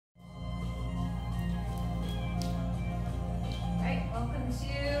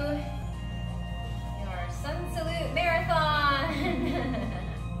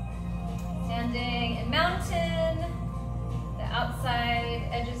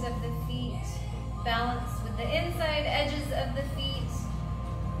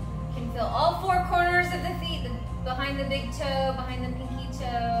behind the big toe, behind the pinky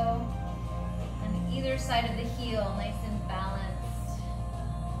toe, on either side of the heel, nice and balanced.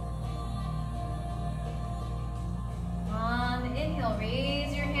 On the inhale,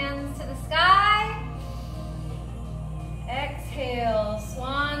 raise your hands to the sky. Exhale,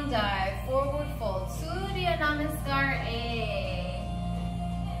 swan dive, forward fold, Surya namaskar A.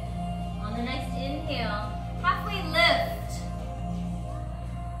 On the next inhale, halfway lift.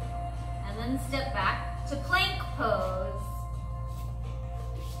 And then step back to plank pose.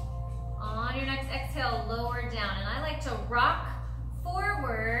 On your next exhale, lower down. And I like to rock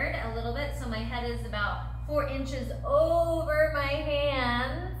forward a little bit so my head is about 4 inches over my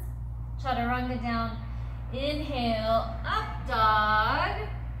hands. Chaturanga down. Inhale, up dog.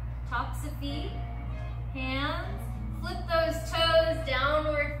 Tops of feet, hands. Flip those toes,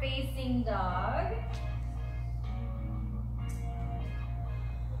 downward facing dog.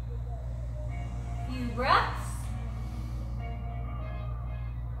 Few breaths.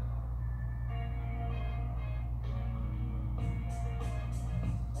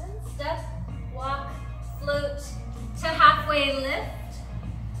 Then step, walk, float to halfway lift.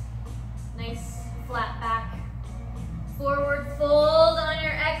 Nice flat back. Forward fold on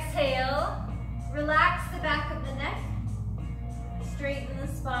your exhale. Relax the back of the neck. Straighten the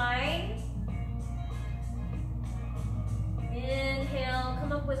spine. Inhale,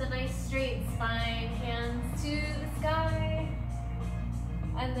 come up with a nice straight spine, hands to the sky.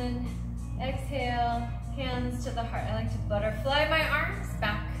 And then exhale, hands to the heart. I like to butterfly my arms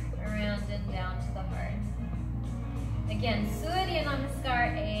back, around and down to the heart. Again, Surya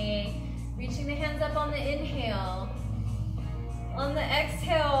namaskar A. Reaching the hands up on the inhale. On the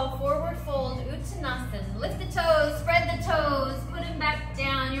exhale, forward fold, Uttanasana. Lift the toes, spread the toes, put them back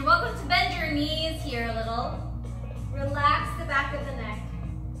down. You're welcome to bend your knees here a little. Relax the back of the neck.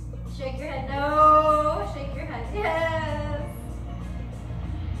 Shake your head, no. Shake your head, yes.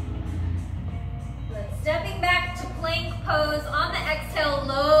 Good. Stepping back to plank pose. On the exhale,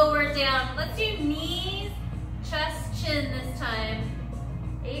 lower down. Let's do knees, chest, chin this time.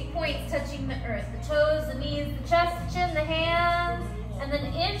 8 points touching the earth. The toes, the knees, the chest, the chin, the hands. And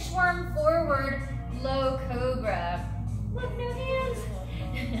then inchworm forward, low cobra. Look, no hands.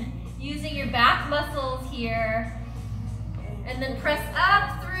 Using your back muscles here. And then press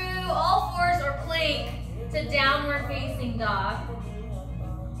up through all fours or plank to downward facing dog.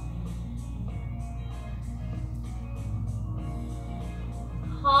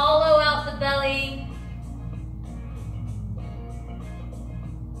 Hollow out the belly.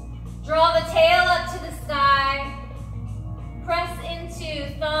 Draw the tail up to the sky. Press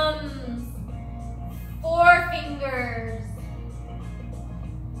into thumbs, forefingers.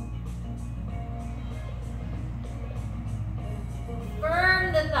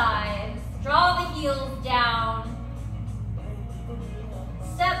 Firm the thighs. Draw the heels down.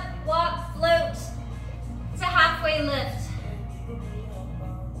 Step, walk, float to halfway lift.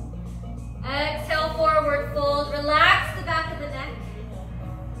 Exhale, forward fold. Relax the back of the neck.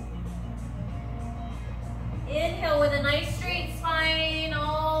 Inhale with a nice straight spine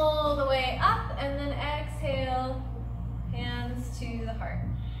all the way up, and then exhale, hands to the heart.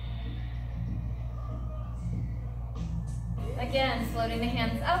 Again, floating the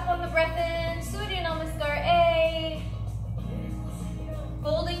hands up on the breath in, Surya namaskar A.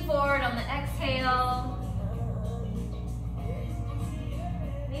 Folding forward on the exhale.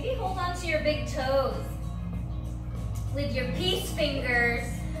 Maybe hold on to your big toes with your peace fingers.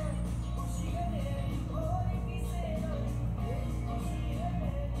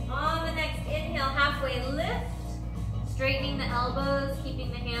 On the next inhale, halfway lift, straightening the elbows, keeping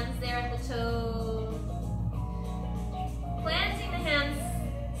the hands there at the toes. Planting the hands,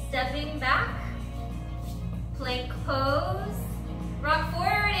 stepping back, plank pose, rock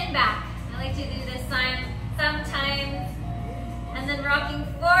forward and back. I like to do this sometimes. And then rocking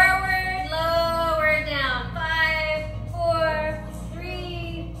forward, lower down. 5, 4,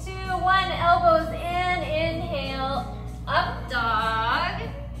 3, 2, 1. Elbows in, inhale, up dog.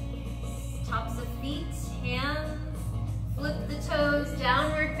 Tops of feet, hands, flip the toes,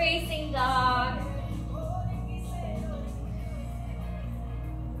 downward facing dog.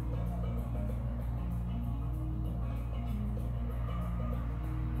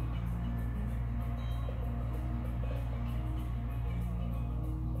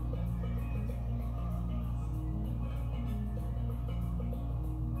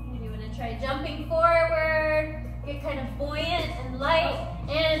 You want to try jumping forward, get kind of buoyant and light.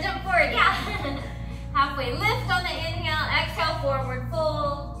 And jump forward, yeah. Halfway lift on the inhale, exhale, forward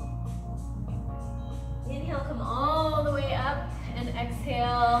fold. Inhale, come all the way up, and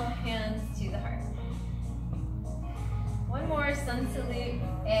exhale, hands to the heart.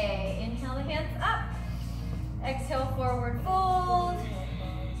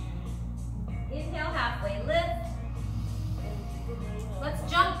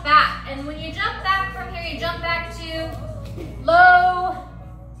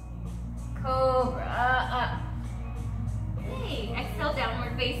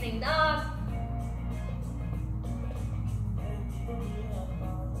 facing dog.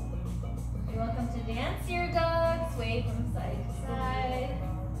 You're welcome to dance your dog. Sway from side to side.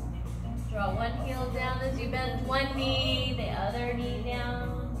 Draw one heel down as you bend one knee, the other knee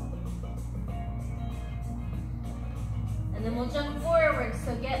down. And then we'll jump forward.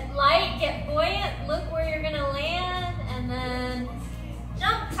 So get light, get buoyant, look where you're gonna land, and then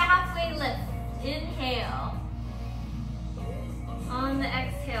jump to halfway lift. Inhale. On the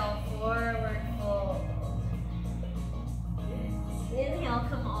exhale, forward fold. Inhale,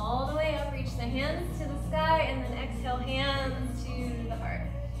 come all the way up, reach the hands to the sky, and then exhale, hands to the heart.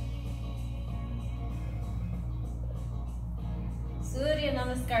 Surya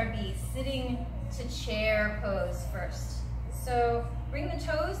namaskar B, sitting to chair pose first. So bring the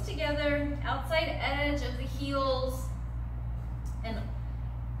toes together, outside edge of the heels and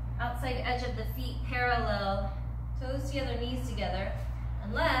outside edge of the feet parallel, toes together, knees together.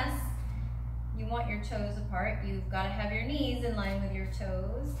 Unless you want your toes apart, you've got to have your knees in line with your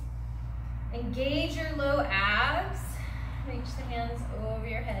toes. Engage your low abs, reach the hands over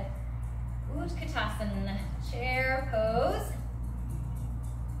your head. Utkatasana, chair pose.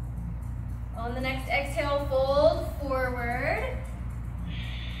 On the next exhale, fold forward.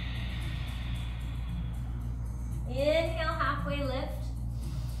 Inhale, halfway lift.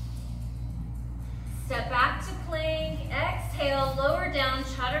 Step back to plank. Exhale, lower down,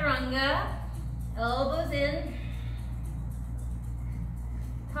 chaturanga. Elbows in.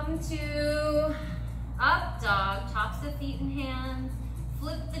 Come to up dog, tops of feet and hands.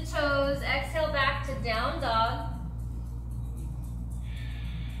 Flip the toes. Exhale back to down dog.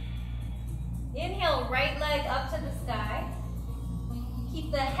 Inhale, right leg up to the sky.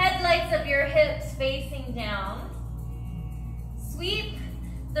 Keep the headlights of your hips facing down. Sweep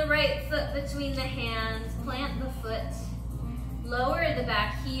the right foot between the hands. Plant the foot. Lower the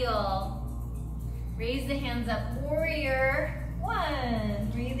back heel. Raise the hands up. Warrior one.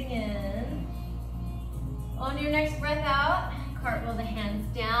 Breathing in. On your next breath out, cartwheel the hands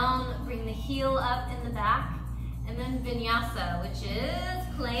down. Bring the heel up in the back. And then vinyasa, which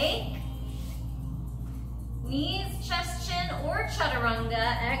is plank. Knees, chest, chin, or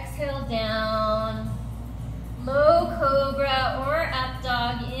chaturanga. Exhale down. Low cobra or up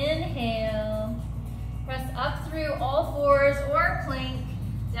dog. Inhale. Press up through all fours or plank.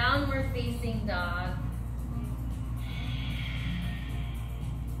 Downward facing dog.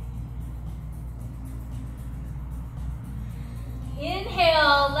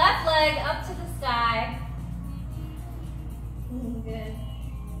 Inhale, left leg up to the sky. Good.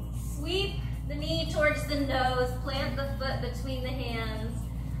 Sweep the knee towards the nose, plant the foot between the hands,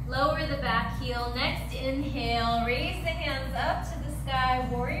 lower the back heel. Next inhale, raise the hands up to the sky,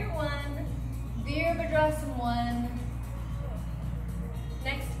 warrior one, Virabhadrasana one.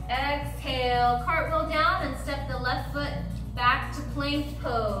 Next exhale, cartwheel down and step the left foot back to plank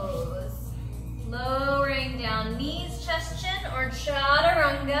pose. Lowering down, knees, chest, chin, or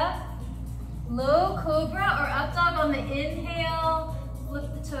chaturanga. Low cobra or up dog on the inhale.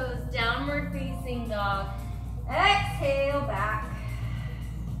 Flip the toes, downward facing dog. Exhale, back.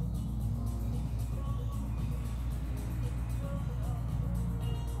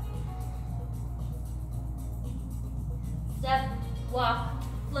 Step, walk,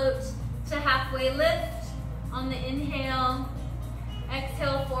 float to halfway lift. On the inhale,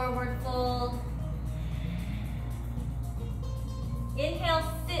 exhale, forward fold. Inhale,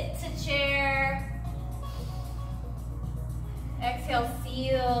 sit to chair. Exhale,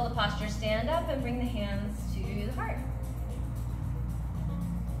 seal the posture, stand up and bring the hands to the heart.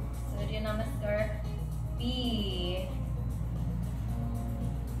 Surya namaskar B.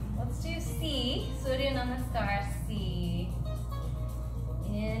 Let's do C, Surya namaskar C.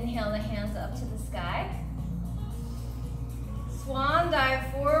 Inhale the hands up to the sky. Swan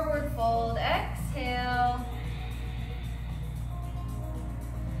dive, forward fold, exhale.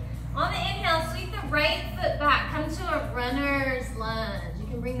 On the inhale, sweep the right foot back. Come to a runner's lunge. You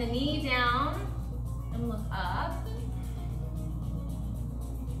can bring the knee down and look up.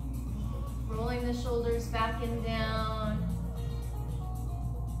 Rolling the shoulders back and down.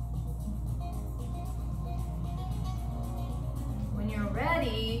 When you're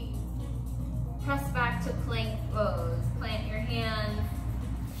ready, press back to plank pose. Plant your hands.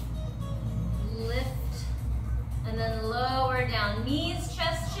 Lift. And then lower down, knees,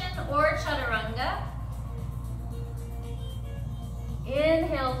 chest, chin, or chaturanga.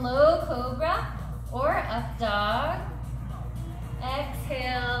 Inhale, low cobra or up dog.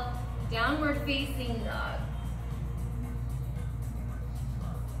 Exhale, downward facing dog.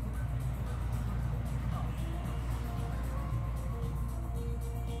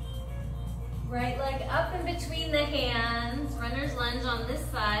 Right leg up in between the hands. Runner's lunge on this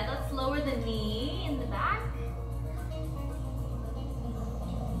side. Let's lower the knee in the back.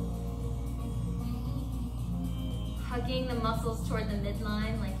 Hugging the muscles toward the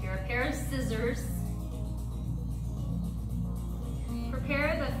midline like you're a pair of scissors.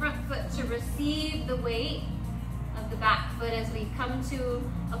 Prepare the front foot to receive the weight of the back foot as we come to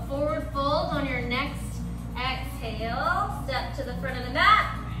a forward fold. On your next exhale, step to the front of the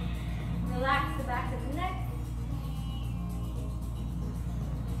mat. Relax the back of the neck.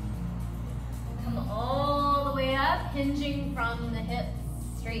 Come all the way up, hinging from the hips,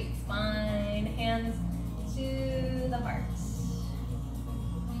 straight spine, hands to the heart.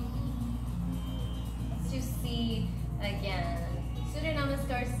 Let's do C again. Surya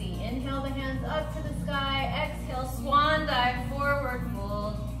namaskar C. Inhale the hands up to the sky. Exhale, swan dive, forward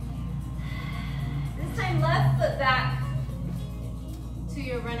fold. This time left foot back to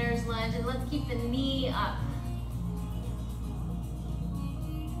your runner's lunge, and let's keep the knee up.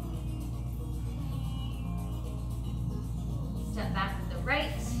 Step back with the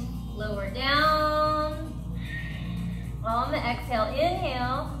right, lower down. On the exhale,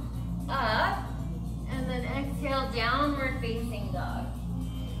 inhale, up, and then exhale, downward facing dog.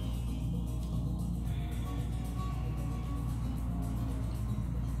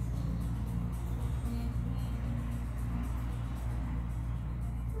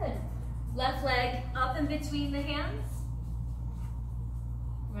 Good. Left leg up in between the hands.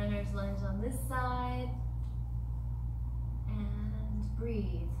 Runner's lunge on this side. And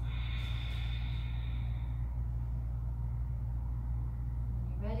breathe.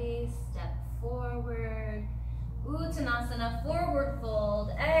 When you're ready, step forward. Uttanasana, forward fold.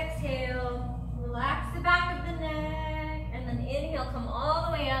 Exhale, relax the back of the neck. And then inhale, come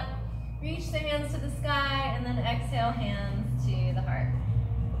all the way up. Reach the hands to the sky. And then exhale, hands to the heart.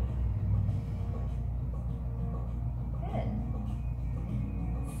 Good.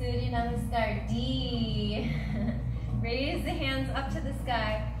 Surya namaskar D. Raise the hands up to the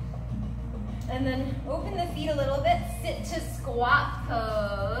sky. And then open the feet a little bit. Sit to squat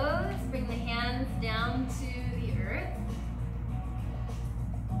pose. Bring the hands down to the earth.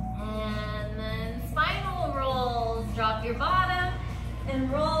 And then spinal rolls. Drop your bottom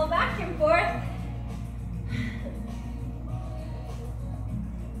and roll back and forth.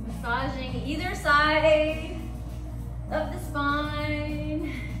 Massaging either side of the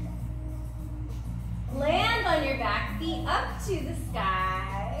spine. Land on your back, feet up to the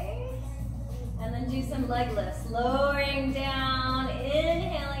sky. And then do some leg lifts. Lowering down,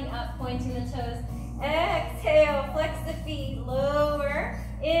 inhaling up, pointing the toes. Exhale, flex the feet, lower.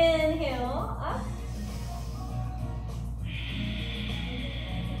 Inhale, up.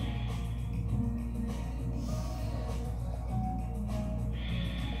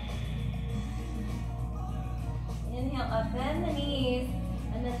 Inhale, up, bend the knees.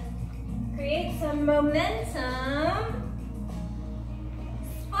 And then create some momentum.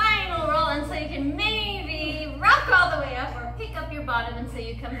 Spinal roll until you can maybe rock all the way up or pick up your bottom until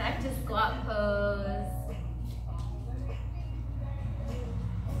you come back to squat pose.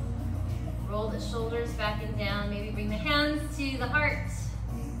 Roll the shoulders back and down. Maybe bring the hands to the heart.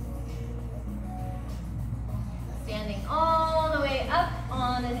 Standing all the way up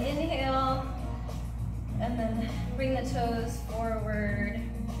on an inhale. And then bring the toes forward.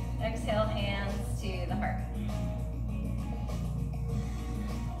 Exhale, hands to the heart.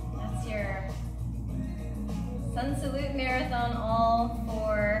 That's your sun salute marathon all